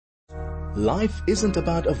Life isn't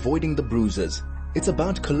about avoiding the bruises. It's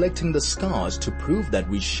about collecting the scars to prove that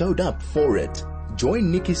we showed up for it. Join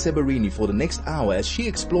Nikki Seberini for the next hour as she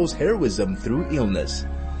explores heroism through illness.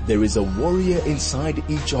 There is a warrior inside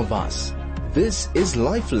each of us. This is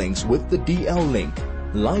Lifelinks with the DL Link.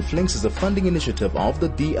 Lifelinks is a funding initiative of the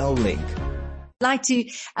DL Link. I'd like to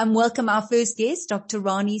welcome our first guest, Dr.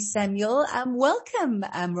 Rani Samuel. Welcome,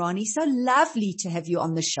 Rani. So lovely to have you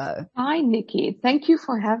on the show. Hi, Nikki. Thank you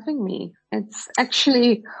for having me. It's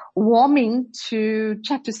actually warming to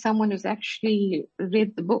chat to someone who's actually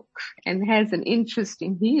read the book and has an interest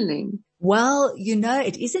in healing. Well, you know,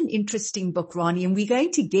 it is an interesting book, Rani, and we're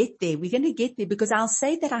going to get there. We're going to get there because I'll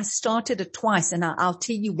say that I started it twice, and I'll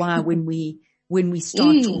tell you why when we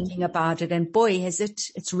start talking about it. And boy,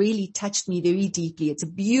 it's really touched me very deeply. It's a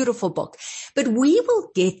beautiful book, but we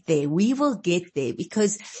will get there. We will get there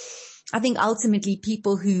because I think ultimately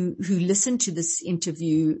people who listen to this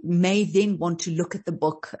interview may then want to look at the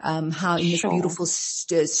book, how in this beautiful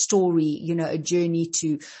story, you know, a journey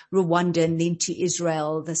to Rwanda and then to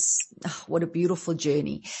Israel, what a beautiful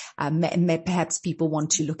journey. Perhaps people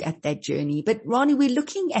want to look at that journey, but Rani, we're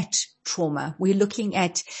looking at trauma. We're looking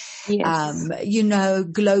at, you know,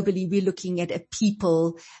 globally, we're looking at a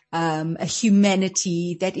people, a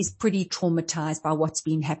humanity that is pretty traumatized by what's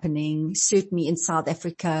been happening. Certainly in South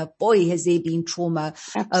Africa, boy, has there been trauma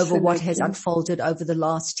over what has unfolded over the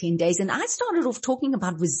last 10 days. And I started off talking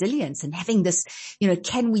about resilience and having this, you know,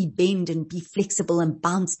 can we bend and be flexible and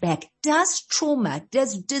bounce back? Does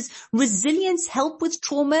resilience help with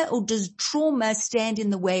trauma, or does trauma stand in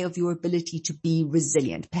the way of your ability to be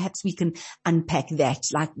resilient? Perhaps we can unpack that.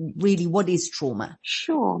 Like, really, what is trauma?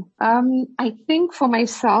 Sure. I think for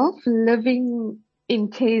myself, living in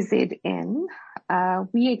KZN,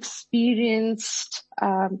 we experienced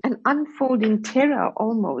an unfolding terror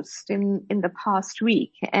almost in the past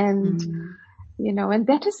week. And you know, and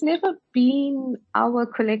that has never been our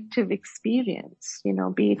collective experience, you know,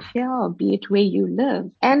 be it here or be it where you live.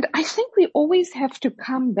 And I think we always have to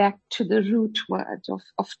come back to the root word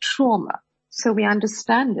of trauma so we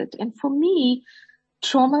understand it. And for me,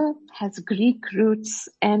 trauma has Greek roots,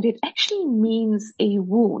 and it actually means a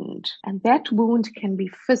wound. And that wound can be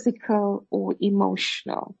physical or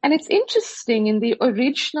emotional. And it's interesting, in the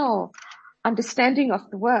original understanding of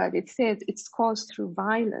the word, it says it's caused through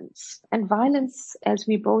violence. And violence, as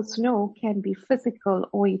we both know, can be physical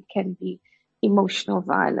or it can be emotional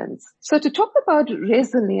violence. So to talk about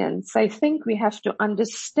resilience, I think we have to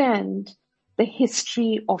understand the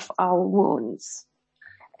history of our wounds.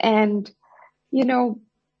 And, you know,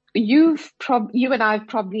 you and I have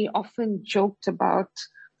probably often joked about,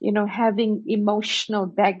 you know, having emotional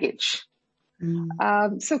baggage.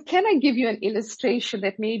 So can I give you an illustration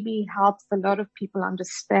that maybe helps a lot of people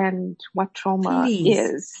understand what trauma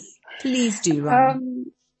is? Please do, Rani.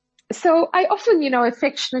 So I often, you know,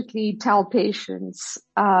 affectionately tell patients,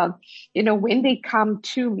 you know, when they come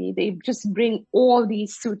to me, they just bring all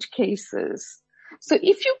these suitcases. So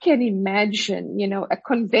if you can imagine, you know, a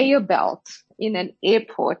conveyor belt in an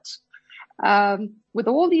airport, with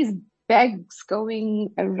all these bags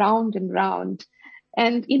going around and round,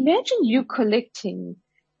 and imagine you collecting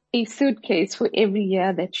a suitcase for every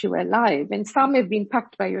year that you are alive. And some have been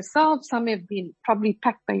packed by yourself. Some have been probably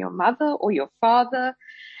packed by your mother or your father.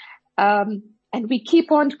 And we keep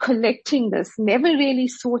on collecting this, never really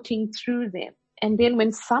sorting through them. And then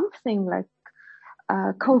when something like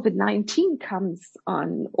COVID-19 comes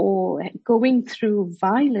on, or going through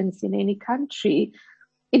violence in any country,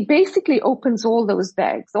 it basically opens all those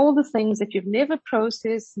bags, all the things that you've never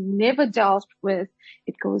processed, never dealt with.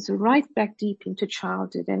 It goes right back deep into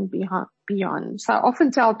childhood and beyond. So I often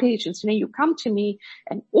tell patients, you know, you come to me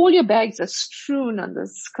and all your bags are strewn on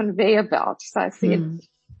this conveyor belt. So I said,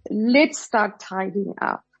 let's start tidying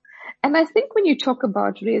up. And I think when you talk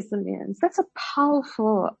about resilience, that's a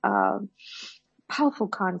powerful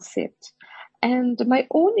concept. And my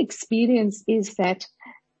own experience is that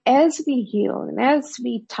as we heal and as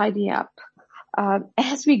we tidy up,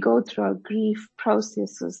 as we go through our grief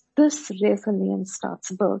processes, this resilience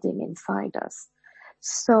starts building inside us.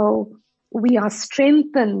 So we are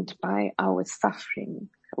strengthened by our suffering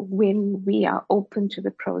when we are open to the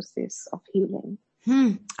process of healing.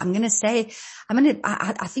 I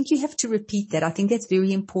think you have to repeat that. I think that's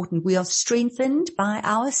very important. We are strengthened by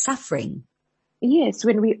our suffering. Yes,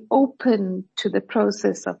 when we open to the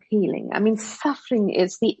process of healing. I mean, suffering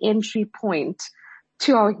is the entry point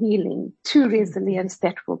to our healing, to resilience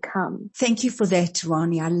that will come. Thank you for that,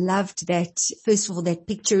 Rani. I loved that. First of all, that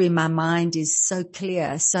picture in my mind is so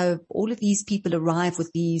clear. So all of these people arrive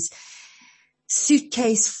with these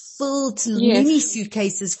suitcase filled, many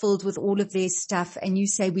suitcases filled with all of their stuff, and you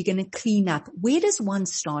say we're going to clean up. Where does one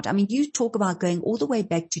start? I mean, you talk about going all the way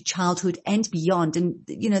back to childhood and beyond. And,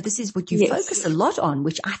 this is what you focus a lot on,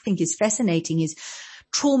 which I think is fascinating, is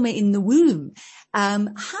trauma in the womb.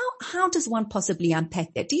 How does one possibly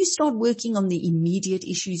unpack that? Do you start working on the immediate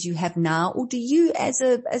issues you have now, or do you as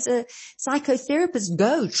a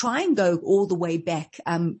psychotherapist try and go all the way back,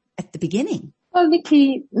 at the beginning? Well,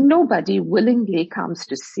 Nikki, nobody willingly comes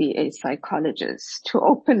to see a psychologist to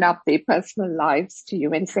open up their personal lives to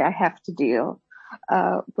you and say, I have to deal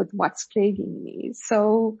with what's plaguing me.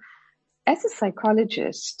 So as a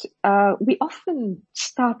psychologist, we often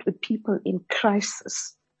start with people in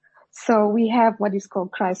crisis. So we have what is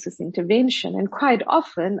called crisis intervention. And quite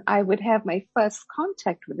often I would have my first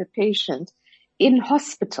contact with a patient in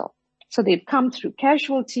hospital. So they've come through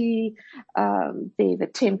casualty, they've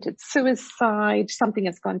attempted suicide, something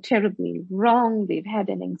has gone terribly wrong, they've had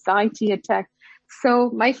an anxiety attack.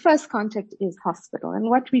 So my first contact is hospital. And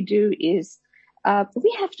what we do is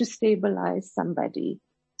we have to stabilize somebody.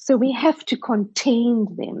 So we have to contain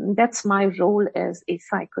them. That's my role as a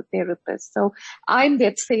psychotherapist. So I'm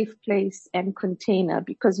that safe place and container,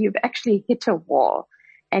 because you've actually hit a wall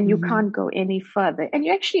and you can't go any further, and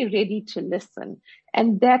you're actually ready to listen.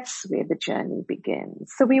 And that's where the journey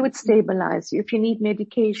begins. So we would stabilize you. If you need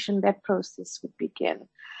medication, that process would begin.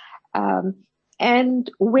 And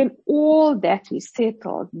when all that is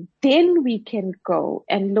settled, then we can go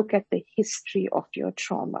and look at the history of your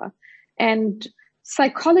trauma. And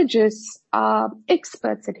psychologists are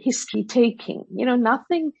experts at history taking.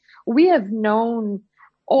 We have known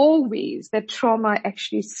always that trauma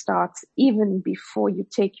actually starts even before you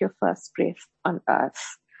take your first breath on earth.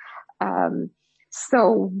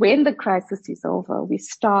 So when the crisis is over, we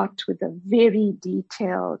start with a very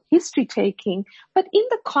detailed history taking, but in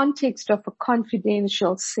the context of a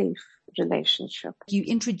confidential, safe relationship. You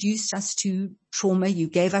introduced us to trauma. You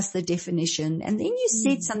gave us the definition, and then you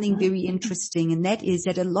said something very interesting, and that is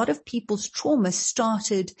that a lot of people's trauma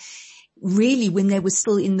started really when they were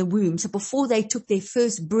still in the womb. So before they took their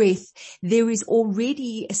first breath, there is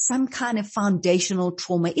already some kind of foundational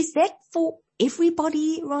trauma. Is that for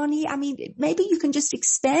everybody, Rani? I mean, maybe you can just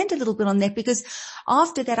expand a little bit on that, because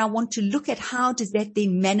after that, I want to look at how does that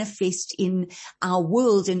then manifest in our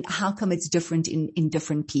world, and how come it's different in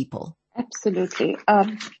different people? Absolutely.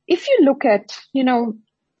 If you look at,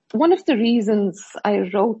 one of the reasons I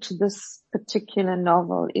wrote this particular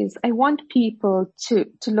novel is I want people to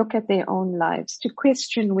look at their own lives, to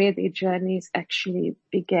question where their journeys actually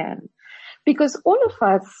began. Because all of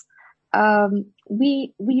us,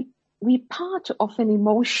 we part of an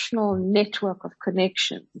emotional network of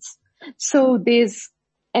connections. So there's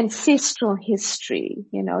ancestral history,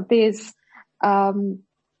 there's,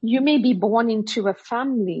 you may be born into a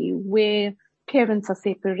family where parents are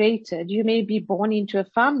separated. You may be born into a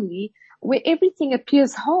family where everything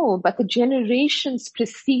appears whole, but the generations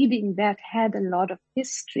preceding that had a lot of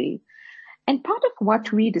history. And part of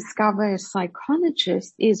what we discover as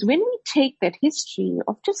psychologists is when we take that history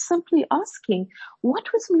of just simply asking, what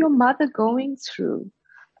was your mother going through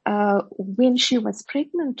when she was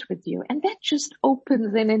pregnant with you? And that just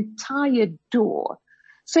opens an entire door.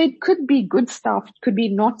 So it could be good stuff, it could be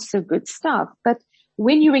not so good stuff, but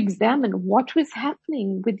when you examine what was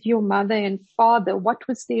happening with your mother and father, what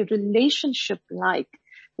was their relationship like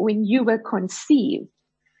when you were conceived?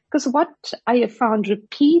 Because what I have found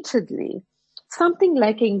repeatedly, something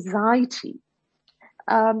like anxiety,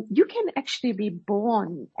 you can actually be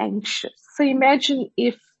born anxious. So imagine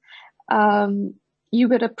if you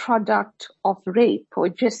were a product of rape, or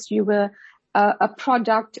just you were a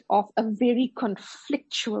product of a very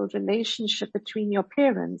conflictual relationship between your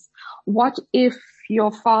parents. What if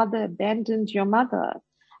your father abandoned your mother?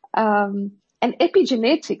 And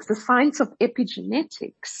epigenetics, the science of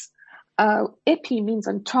epigenetics, epi means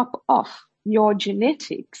on top of your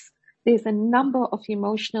genetics. There's a number of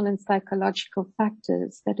emotional and psychological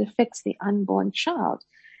factors that affects the unborn child.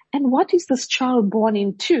 And what is this child born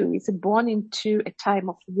into? Is it born into a time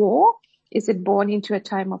of war? Is it born into a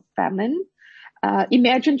time of famine?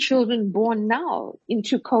 Imagine children born now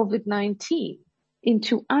into COVID-19,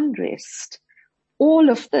 into unrest. All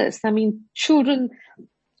of this,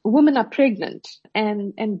 women are pregnant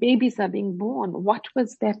and babies are being born. What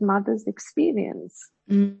was that mother's experience?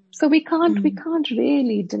 So we can't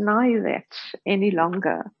really deny that any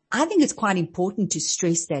longer. I think it's quite important to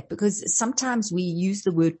stress that, because sometimes we use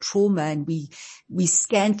the word trauma and we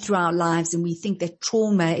scan through our lives and we think that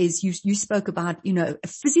trauma is, you spoke about, a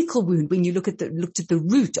physical wound when you looked at the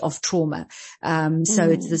root of trauma. So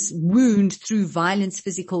it's this wound through violence,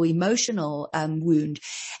 physical, emotional, wound.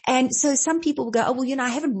 And so some people will go, oh, well, I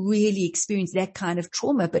haven't really experienced that kind of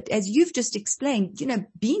trauma. But as you've just explained,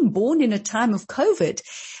 being born in a time of COVID,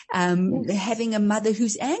 having a mother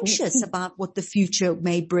who's anxious about what the future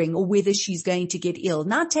may bring or whether she's going to get ill.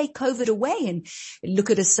 Now take COVID away and look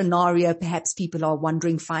at a scenario. Perhaps people are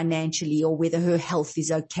wondering financially or whether her health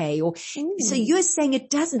is okay. So you're saying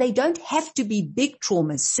they don't have to be big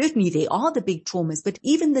traumas. Certainly there are the big traumas, but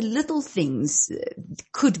even the little things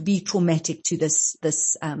could be traumatic to this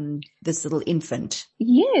little infant.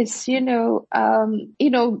 Yes, yes,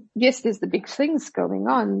 there's the big things going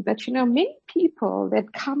on, but many people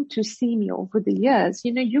that come to see me over the years,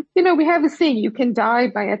 we have a saying, you can die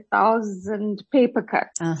by 1,000 paper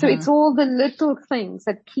cuts. So it's all the little things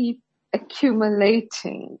that keep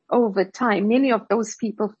accumulating over time. Many of those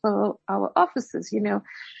people fill our offices,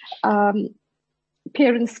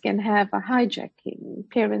 parents can have a hijacking,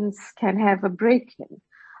 parents can have a break-in.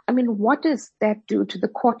 I mean, what does that do to the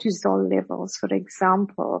cortisol levels, for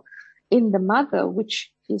example, in the mother,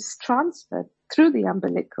 which is transferred through the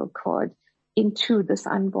umbilical cord into this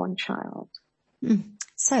unborn child?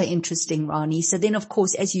 So interesting, Rani. So then, of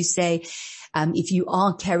course, as you say, if you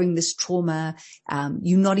are carrying this trauma,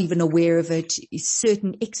 you're not even aware of it,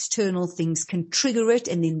 certain external things can trigger it,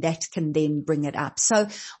 and then that can then bring it up. So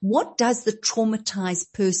what does the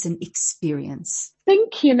traumatized person experience? I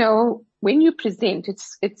think, when you present,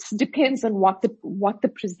 it depends on what the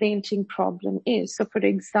presenting problem is. So, for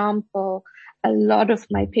example, a lot of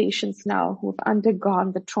my patients now who've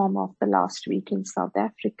undergone the trauma of the last week in South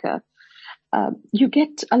Africa, you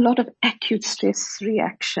get a lot of acute stress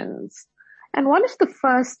reactions. And one of the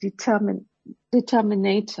first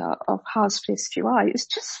determinator of how stressed you are is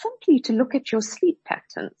just simply to look at your sleep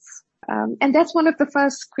patterns. And that's one of the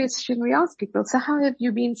first questions we ask people. So how have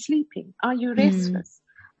you been sleeping? Are you restless?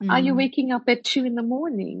 Are you waking up at 2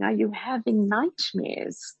 a.m? Are you having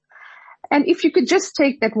nightmares? And if you could just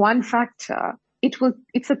take that one factor, it's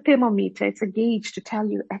a thermometer, it's a gauge to tell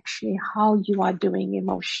you actually how you are doing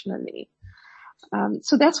emotionally.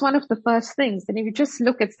 So that's one of the first things. And if you just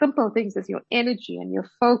look at simple things as your energy and your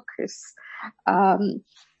focus, and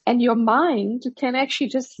your mind can actually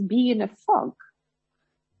just be in a fog.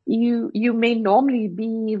 You may normally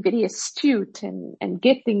be very astute and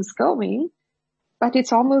get things going, but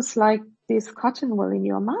it's almost like there's cotton wool in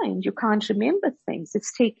your mind. You can't remember things.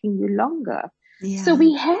 It's taking you longer. Yeah. So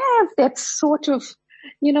we have that sort of,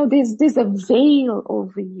 there's a veil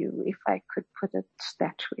over you, if I could put it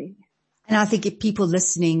that way. And I think if people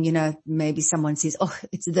listening, maybe someone says, oh,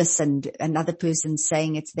 it's this, and another person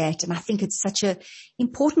saying it's that. And I think it's such a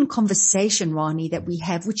important conversation, Rani, that we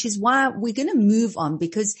have, which is why we're going to move on,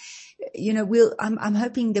 because I'm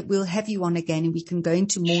hoping that we'll have you on again and we can go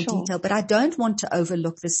into more detail, but I don't want to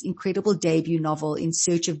overlook this incredible debut novel, In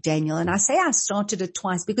Search of Daniel. And I say I started it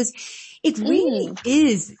twice because it really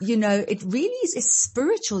is, it really is a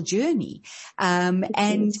spiritual journey.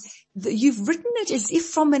 You've written it as if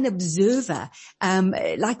from an observer,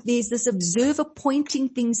 like there's this observer pointing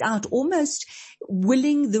things out, almost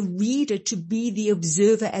willing the reader to be the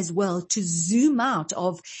observer as well, to zoom out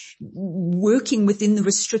of working within the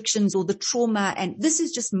restrictions or the trauma. And this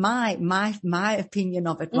is just my opinion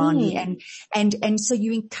of it, Rani. And so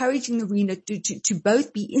you're encouraging the reader to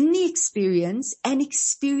both be in the experience and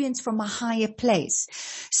experience from a higher place.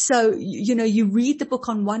 So, you read the book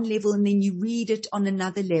on one level and then you read it on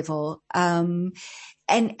another level.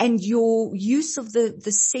 And your use of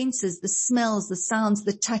the senses, the smells, the sounds,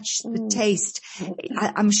 the touch, the taste.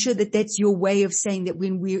 I'm sure that's your way of saying that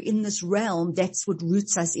when we're in this realm, that's what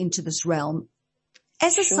roots us into this realm.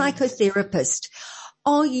 As a psychotherapist,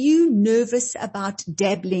 are you nervous about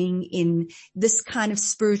dabbling in this kind of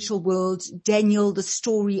spiritual world? Daniel, the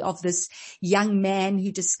story of this young man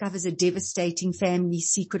who discovers a devastating family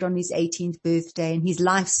secret on his 18th birthday, and his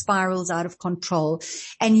life spirals out of control.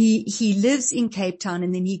 And he lives in Cape Town,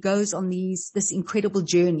 and then he goes on this incredible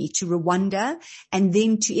journey to Rwanda and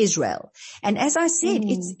then to Israel. And as I said,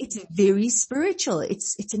 it's very spiritual.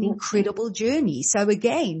 It's an incredible journey. So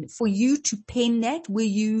again, for you to pen that, were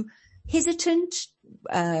you hesitant?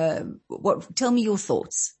 Tell me your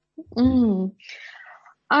thoughts. I'm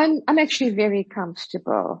actually very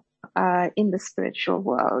comfortable in the spiritual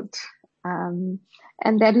world, and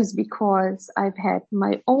that is because I've had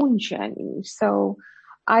my own journey. So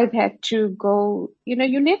I've had to go. You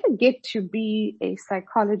never get to be a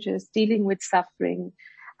psychologist dealing with suffering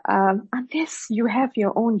unless you have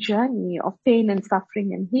your own journey of pain and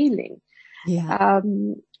suffering and healing. Yeah.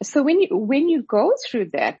 So when you go through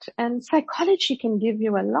that, and psychology can give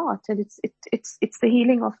you a lot, and it's the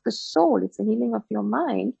healing of the soul, it's the healing of your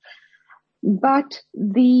mind, but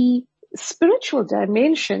the spiritual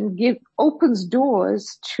dimension opens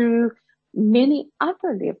doors to many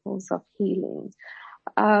other levels of healing.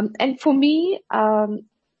 And for me,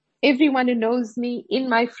 everyone who knows me in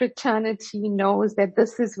my fraternity knows that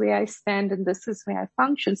this is where I stand and this is where I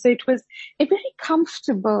function. So it was a very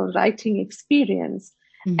comfortable writing experience.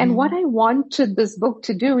 Mm-hmm. And what I wanted this book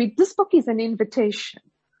to do, this book is an invitation.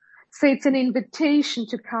 So it's an invitation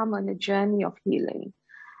to come on a journey of healing.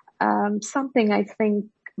 Something I think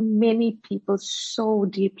many people so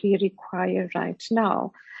deeply require right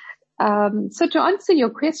now. So to answer your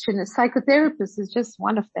question, a psychotherapist is just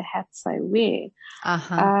one of the hats I wear.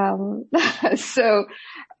 Uh-huh. So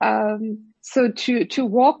to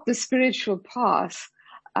walk the spiritual path,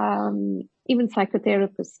 even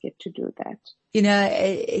psychotherapists get to do that. You know,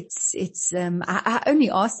 I only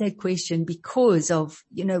asked that question because of,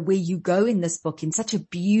 you know, where you go in this book in such a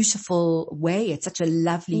beautiful way. It's such a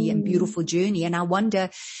lovely and beautiful journey. And I wonder,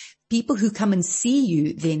 people who come and see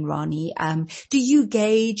you then, Rani, do you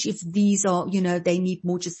gauge if these are, you know, they need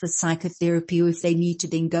more just the psychotherapy, or if they need to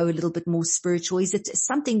then go a little bit more spiritual? Is it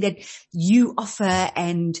something that you offer,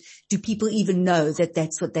 and do people even know that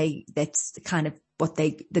that's the kind of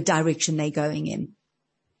the direction they're going in?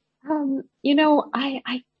 You know,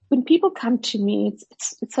 when people come to me,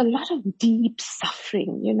 it's a lot of deep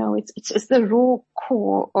suffering, you know, it's the raw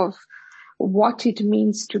core of what it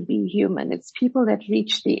means to be human. It's people that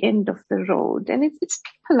reach the end of the road, and it's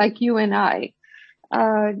people like you and I,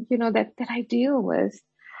 you know, that I deal with.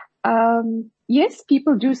 Yes,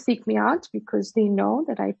 people do seek me out because they know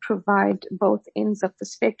that I provide both ends of the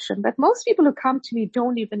spectrum, but most people who come to me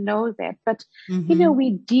don't even know that. But, you know,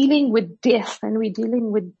 we're dealing with death, and we're dealing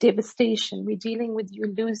with devastation. We're dealing with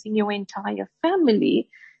you losing your entire family,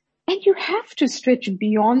 and you have to stretch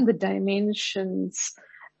beyond the dimensions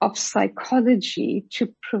of psychology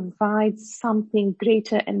to provide something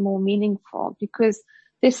greater and more meaningful, because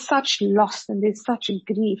there's such loss and there's such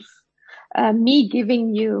grief. Me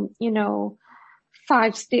giving you, you know,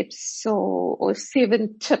 5 steps or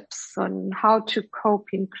 7 tips on how to cope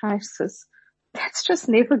in crisis, that's just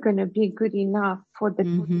never going to be good enough for the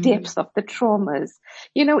depths of the traumas.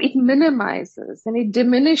 You know, it minimizes and it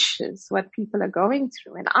diminishes what people are going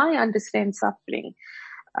through. And I understand suffering,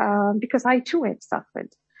 because I too have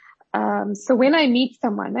suffered. So when I meet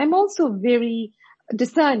someone, I'm also very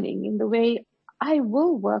discerning in the way I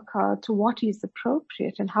will work out what is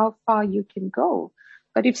appropriate and how far you can go.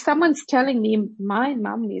 But if someone's telling me my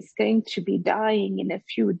mom is going to be dying in a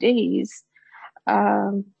few days,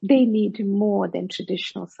 they need more than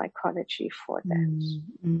traditional psychology for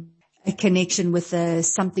that. A connection with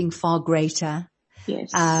something far greater.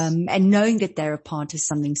 Yes. And knowing that they're a part of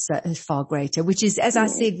something so far greater, which is, as I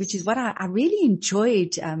said, which is what I really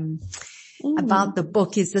enjoyed, about the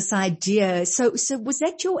book, is this idea. So was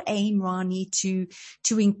that your aim, Rani, to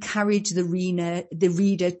encourage the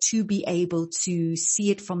reader to be able to see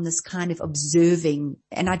it from this kind of observing?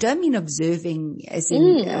 And I don't mean observing as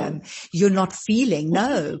in, you're not feeling,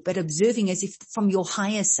 no, but observing as if from your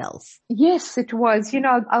higher self. Yes, it was. You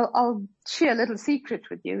know, I'll share a little secret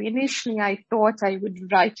with you. Initially, I thought I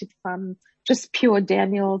would write it from just pure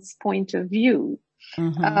Daniel's point of view.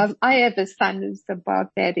 I have a son who's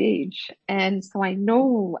about that age, and so I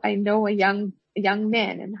know a young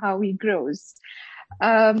man and how he grows.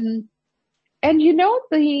 And you know,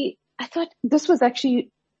 I thought this was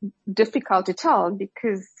actually difficult to tell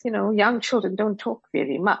because, you know, young children don't talk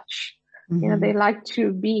very much. You know, they like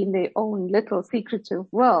to be in their own little secretive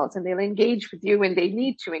worlds, and they'll engage with you when they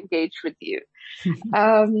need to engage with you. So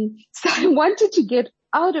I wanted to get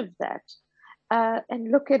out of that. And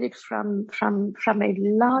look at it from a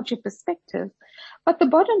larger perspective. But the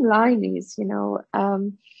bottom line is, you know,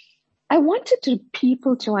 I wanted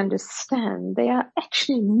people to understand they are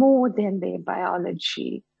actually more than their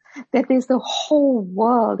biology, that there's the whole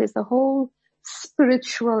world, there's the whole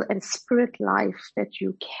spiritual and spirit life that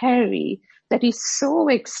you carry that is so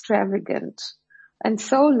extravagant and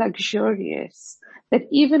so luxurious that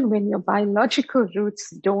even when your biological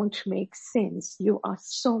roots don't make sense, you are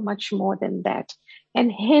so much more than that. And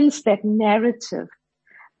hence that narrative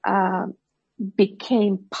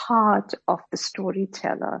became part of the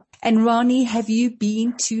storyteller. And Rani, have you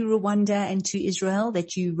been to Rwanda and to Israel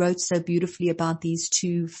that you wrote so beautifully about these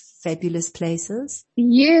two fabulous places?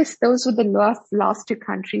 Yes, those were the last two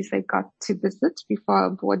countries I got to visit before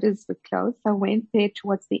our borders were closed. I went there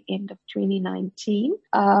towards the end of 2019.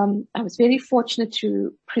 I was very fortunate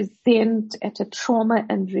to present at a trauma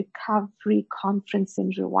and recovery conference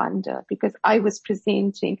in Rwanda because I was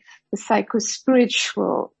presenting the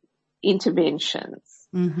psycho-spiritual interventions.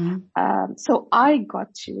 Mm-hmm. So I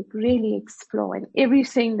got to really explore, and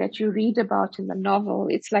everything that you read about in the novel,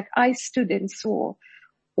 it's like I stood and saw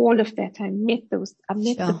all of that. I met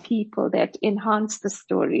the people that enhanced the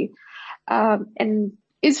story. And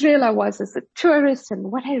Israel, I was as a tourist,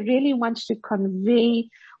 and what I really wanted to convey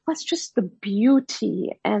was just the beauty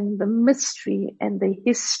and the mystery and the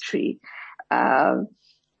history, of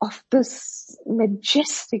this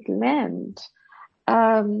majestic land.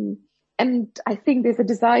 And I think there's a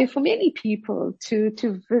desire for many people to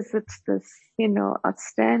visit this,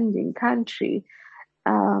 outstanding country.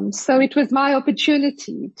 So it was my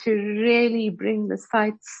opportunity to really bring the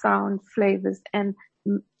sight, sound, flavors and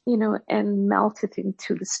melt it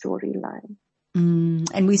into the storyline.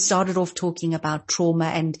 And we started off talking about trauma,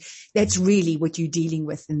 and that's really what you're dealing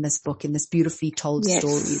with in this book, in this beautifully told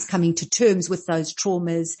stories, coming to terms with those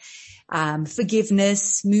traumas,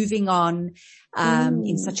 forgiveness, moving on,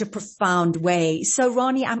 in such a profound way. So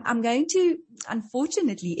Rani, I'm going to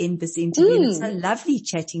unfortunately end this interview. It's so lovely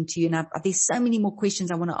chatting to you. And there's so many more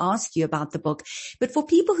questions I want to ask you about the book, but for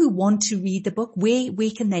people who want to read the book, where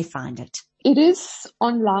can they find it? It is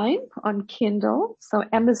online on Kindle. So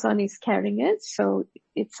Amazon is carrying it. So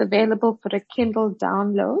it's available for a Kindle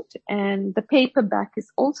download, and the paperback is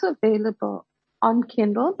also available on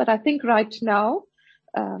Kindle. But I think right now,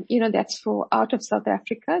 that's for out of South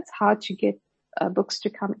Africa. It's hard to get books to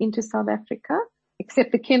come into South Africa,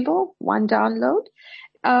 except the Kindle, one download.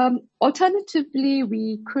 Alternatively,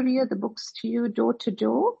 we courier the books to you door to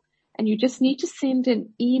door, and you just need to send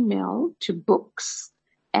an email to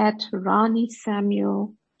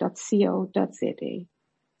books@ranisamuel.co.za.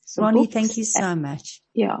 So Rani, thank you so much.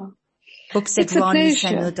 Yeah.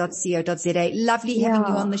 Books@ranisamuel.co.za. Lovely having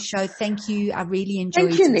you on the show. Thank you. I really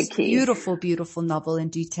enjoyed Thank you, this Nikki. beautiful, beautiful novel, and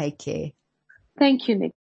do take care. Thank you,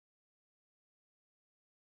 Nikki.